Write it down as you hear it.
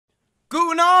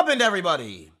Guten Abend,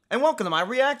 everybody, and welcome to my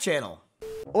React channel.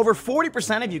 Over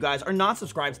 40% of you guys are not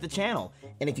subscribed to the channel,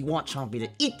 and if you want Chompy to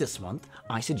eat this month,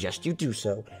 I suggest you do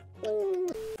so.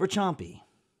 For Chompy.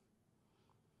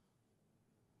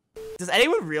 Does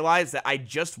anyone realize that I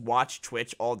just watch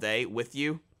Twitch all day with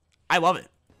you? I love it.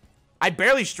 I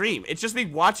barely stream. It's just me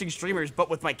watching streamers, but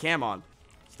with my cam on.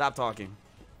 Stop talking.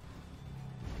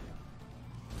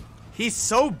 He's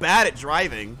so bad at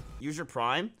driving. Use your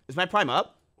Prime. Is my Prime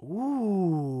up?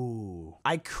 Ooh.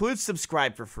 I could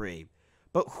subscribe for free,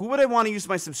 but who would I want to use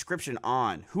my subscription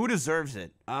on? Who deserves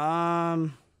it?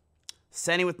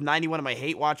 Sandy with 91 of my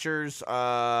hate watchers.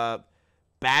 Bab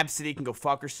City can go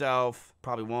fuck herself.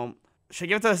 Probably won't. Should I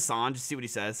give it to Hassan? Just see what he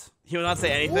says. He will not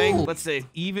say anything. Ooh. Let's see.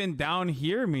 Even down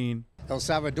here, El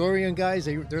Salvadorian guys,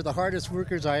 they're the hardest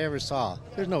workers I ever saw.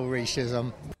 There's no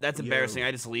racism. That's embarrassing.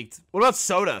 I just leaked. What about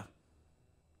Soda?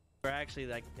 Or actually,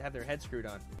 like, have their head screwed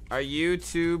on. Are you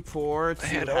too poor to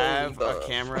have a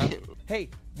camera?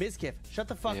 Hey, Mizkif, shut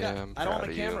the fuck up. I don't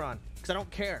want a camera on, because I don't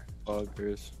care.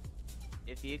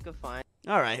 If you could find...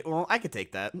 Alright, well, I could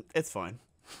take that. It's fine.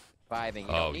 You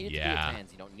don't need it to be a 10.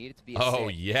 You don't need it to be a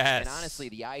 6. Yes. And honestly,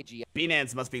 the IG...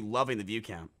 Beanans must be loving the view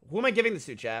count. Who am I giving this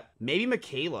to, chat? Maybe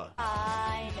Michaela.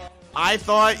 I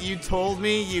thought you told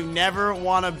me you never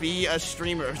want to be a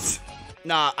streamer.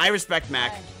 Nah, I respect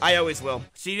Mac. I always will.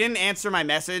 She didn't answer my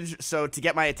message, so to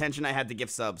get my attention, I had to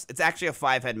give subs. It's actually a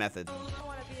 5-head method. You don't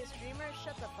want to be a streamer?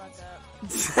 Shut the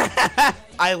fuck up.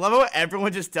 I love how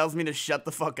everyone just tells me to shut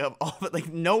the fuck up. All but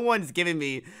like no one's giving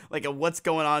me like a what's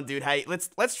going on, dude. Hey,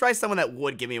 let's try someone that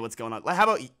would give me a what's going on. Like, how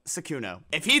about Sakuno?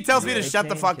 If he tells me to shut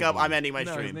the fuck up, I'm ending my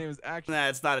stream. His name is actually... Nah,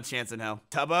 it's not a chance in hell.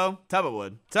 Tubbo? Tubbo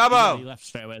would. Tubbo! He left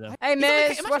straight away though. Hey,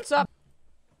 Miz, what's up?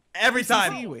 Every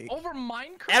time. Over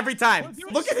Minecraft? Every time.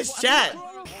 Look at his chat.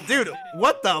 Dude,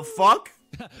 what the fuck?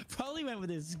 Probably went with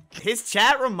his... His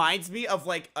chat reminds me of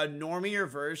like a normier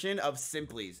version of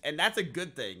Simplies. And that's a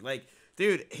good thing. Like,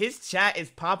 dude, his chat is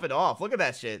popping off. Look at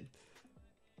that shit.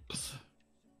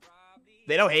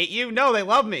 They don't hate you? No, they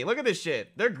love me. Look at this shit.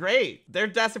 They're great. They're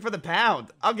destined for the pound.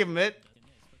 I'll give them it.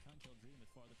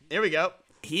 Here we go.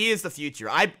 He is the future.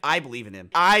 I believe in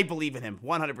him. I believe in him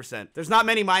 100%. There's not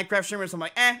many Minecraft streamers. I'm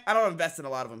like, I don't invest in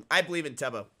a lot of them. I believe in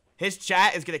Tubbo. His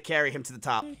chat is going to carry him to the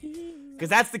top. Because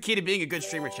that's the key to being a good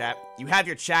streamer, chat. You have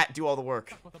your chat do all the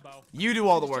work. You do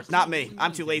all the work, not me.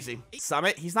 I'm too lazy.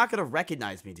 Summit, he's not going to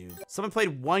recognize me, dude. Someone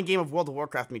played one game of World of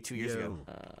Warcraft with me 2 years ago.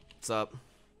 What's up?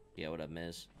 Yeah, what up,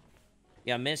 Miz?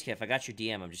 Yeah, Mizkif, I got your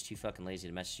DM. I'm just too fucking lazy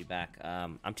to message you back.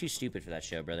 I'm too stupid for that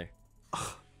show, brother.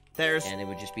 And it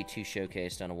would just be too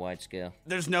showcased on a wide scale.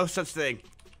 There's no such thing.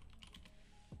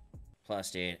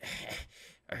 Plus, dude,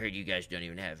 I heard you guys don't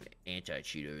even have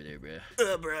anti-cheat over there,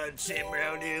 bro. Bro, shit,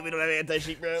 bro, dude. We don't have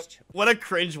anti-cheat, bro. What a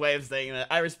cringe way of saying that.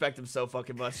 I respect him so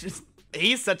fucking much.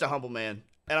 He's such a humble man.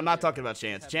 And I'm not talking about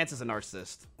Chance. Chance is a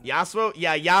narcissist. Yasuo?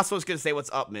 Yeah, Yasuo's gonna say what's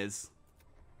up, Miz.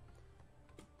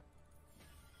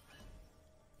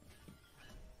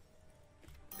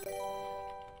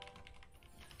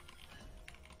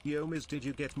 Yo, Miz, did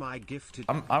you get my gift?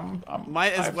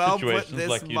 Might as well put this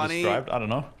like you money described. I don't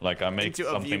know. Like I make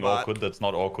something awkward that's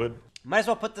not awkward. Might as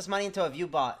well put this money into a view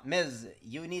bot. Miz,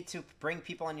 you need to bring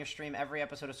people on your stream every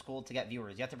episode of school to get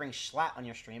viewers. You have to bring Schlatt on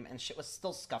your stream, and shit was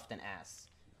still scuffed in ass.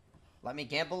 Let me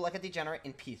gamble like a degenerate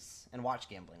in peace, and watch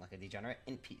gambling like a degenerate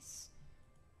in peace.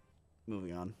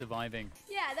 Moving on. Surviving.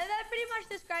 Yeah, that pretty much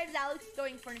describes Alex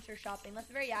going furniture shopping. That's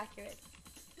very accurate.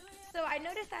 So I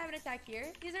noticed I have an attack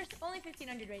here. These are only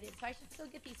 1500 rated, so I should still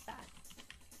get these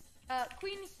stats.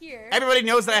 Queen here. Everybody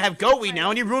knows that I have goat weed now,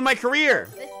 and you ruined my career.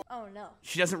 Oh no.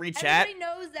 She doesn't read chat.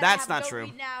 Knows that that's I have not true.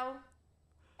 Now,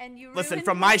 and you listen,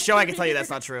 from my show, I can tell you that's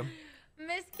not true.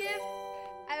 Mizkif,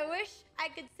 I wish I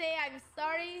could say I'm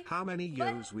sorry. How many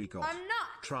years we got? I'm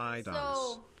not. Try dance.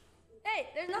 So, hey,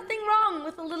 there's nothing wrong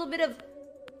with a little bit of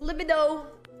libido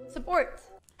support.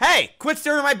 Hey, quit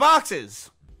staring at my boxes.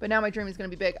 But now my dream is gonna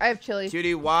be big. I have chili.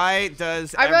 Cutie, why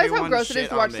does I realize everyone how gross it is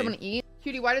to watch me? someone eat.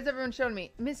 Cutie, why does everyone shit on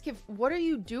me? Mizkif, what are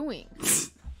you doing?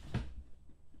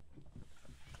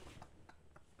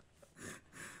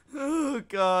 Oh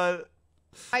god.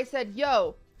 I said,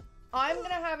 yo, I'm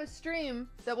gonna have a stream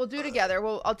that we'll do together.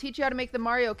 I'll teach you how to make the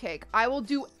Mario cake. I will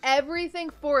do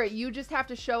everything for it. You just have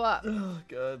to show up. Oh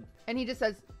god. And he just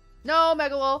says, no,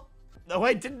 Megalol. No,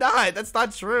 I did not. That's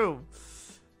not true.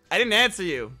 I didn't answer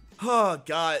you. Oh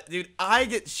god, dude, I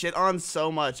get shit on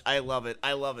so much. I love it.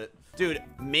 I love it. Dude,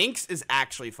 Minx is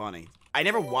actually funny. I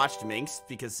never watched Minx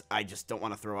because I just don't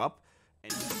want to throw up.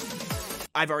 And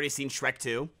I've already seen Shrek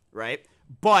 2, right?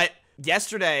 But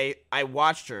yesterday I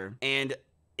watched her and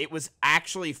it was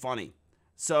actually funny.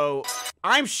 So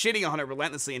I'm shitting on her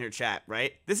relentlessly in her chat,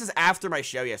 right? This is after my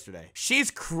show yesterday. She's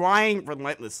crying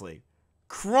relentlessly.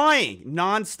 Crying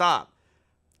nonstop.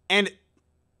 And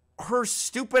her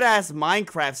stupid-ass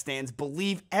Minecraft stands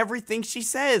believe everything she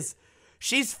says.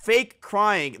 She's fake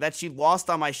crying that she lost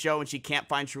on my show and she can't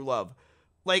find true love.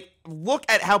 Like, look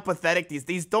at how pathetic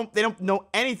they don't know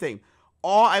anything.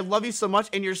 Oh, I love you so much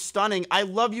and you're stunning. I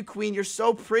love you, queen. You're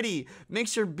so pretty. Make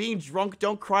sure being drunk,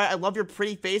 don't cry. I love your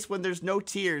pretty face when there's no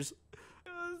tears.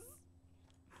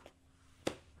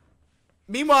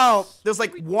 Meanwhile, there's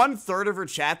like 1/3 of her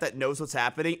chat that knows what's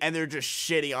happening, and they're just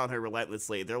shitting on her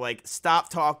relentlessly. They're like, stop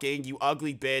talking, you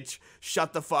ugly bitch.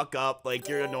 Shut the fuck up, like,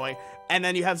 you're annoying. And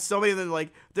then you have so many that are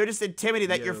like, they're just intimidated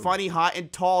that you're funny, hot, and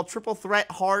tall. Triple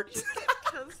threat, heart.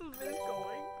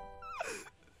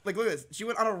 Like, look at this. She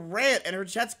went on a rant, and her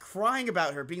chat's crying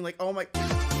about her, being like, oh my...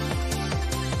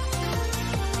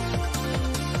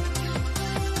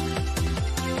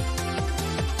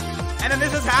 And then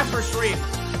this is half her stream.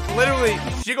 Literally,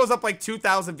 she goes up like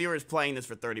 2,000 viewers playing this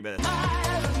for 30 minutes.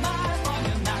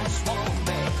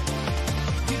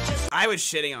 I was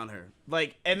shitting on her.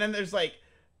 Like, and then there's like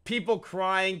people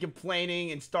crying,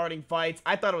 complaining, and starting fights.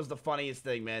 I thought it was the funniest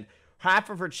thing, man. Half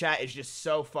of her chat is just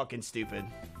so fucking stupid.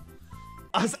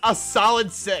 A solid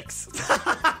 6.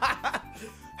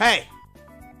 Hey,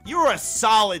 you were a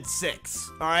solid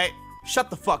 6, alright? Shut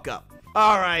the fuck up.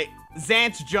 Alright,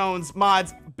 Zance Jones,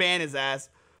 mods, ban his ass.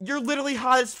 You're literally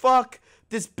hot as fuck.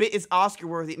 This bit is Oscar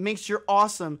worthy. It makes you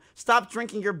awesome. Stop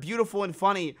drinking. You're beautiful and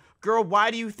funny. Girl,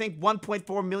 why do you think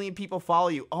 1.4 million people follow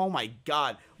you? Oh my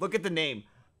god. Look at the name.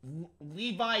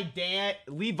 Levida,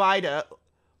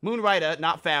 Moonrida,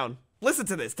 not found. Listen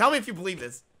to this. Tell me if you believe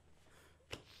this.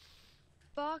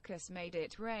 Barkus made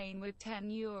it rain with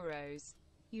 10 euros.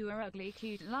 You are ugly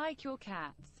cute like your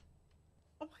cats.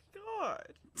 Oh my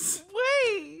god.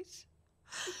 Wait.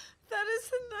 That is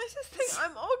the nicest thing.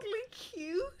 I'm ugly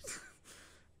cute.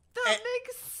 That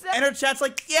makes sense. And her chat's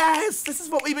like, yes, this is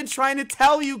what we've been trying to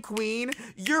tell you, queen.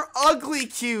 You're ugly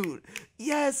cute.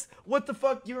 Yes, what the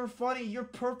fuck? You're funny. You're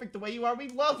perfect the way you are. We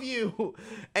love you.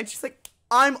 And she's like,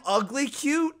 I'm ugly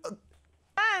cute?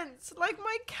 Ants, like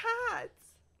my cats.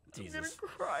 Jesus. I'm gonna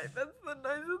cry. That's the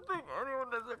nicest thing anyone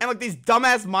has ever. And like these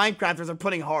dumbass Minecrafters are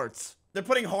putting hearts. They're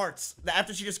putting hearts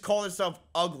after she just called herself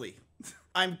ugly.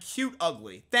 I'm cute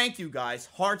ugly. Thank you guys.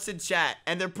 Hearts in chat.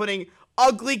 And they're putting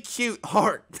ugly cute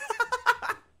heart.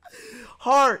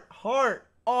 Heart.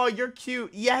 Oh, you're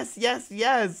cute. Yes.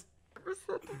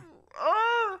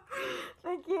 Oh,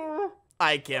 thank you.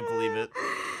 I can't believe it.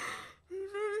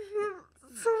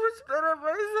 So much better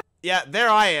myself. Yeah, there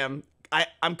I am.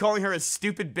 I'm calling her a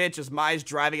stupid bitch as Mai's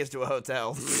driving us to a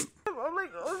hotel. I'm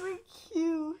like, oh,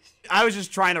 cute. I was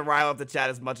just trying to rile up the chat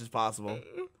as much as possible.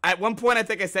 At one point, I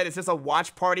think I said it's just a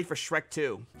watch party for Shrek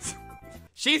 2.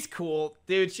 She's cool.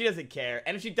 Dude, she doesn't care.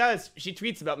 And if she does, she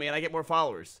tweets about me and I get more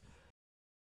followers.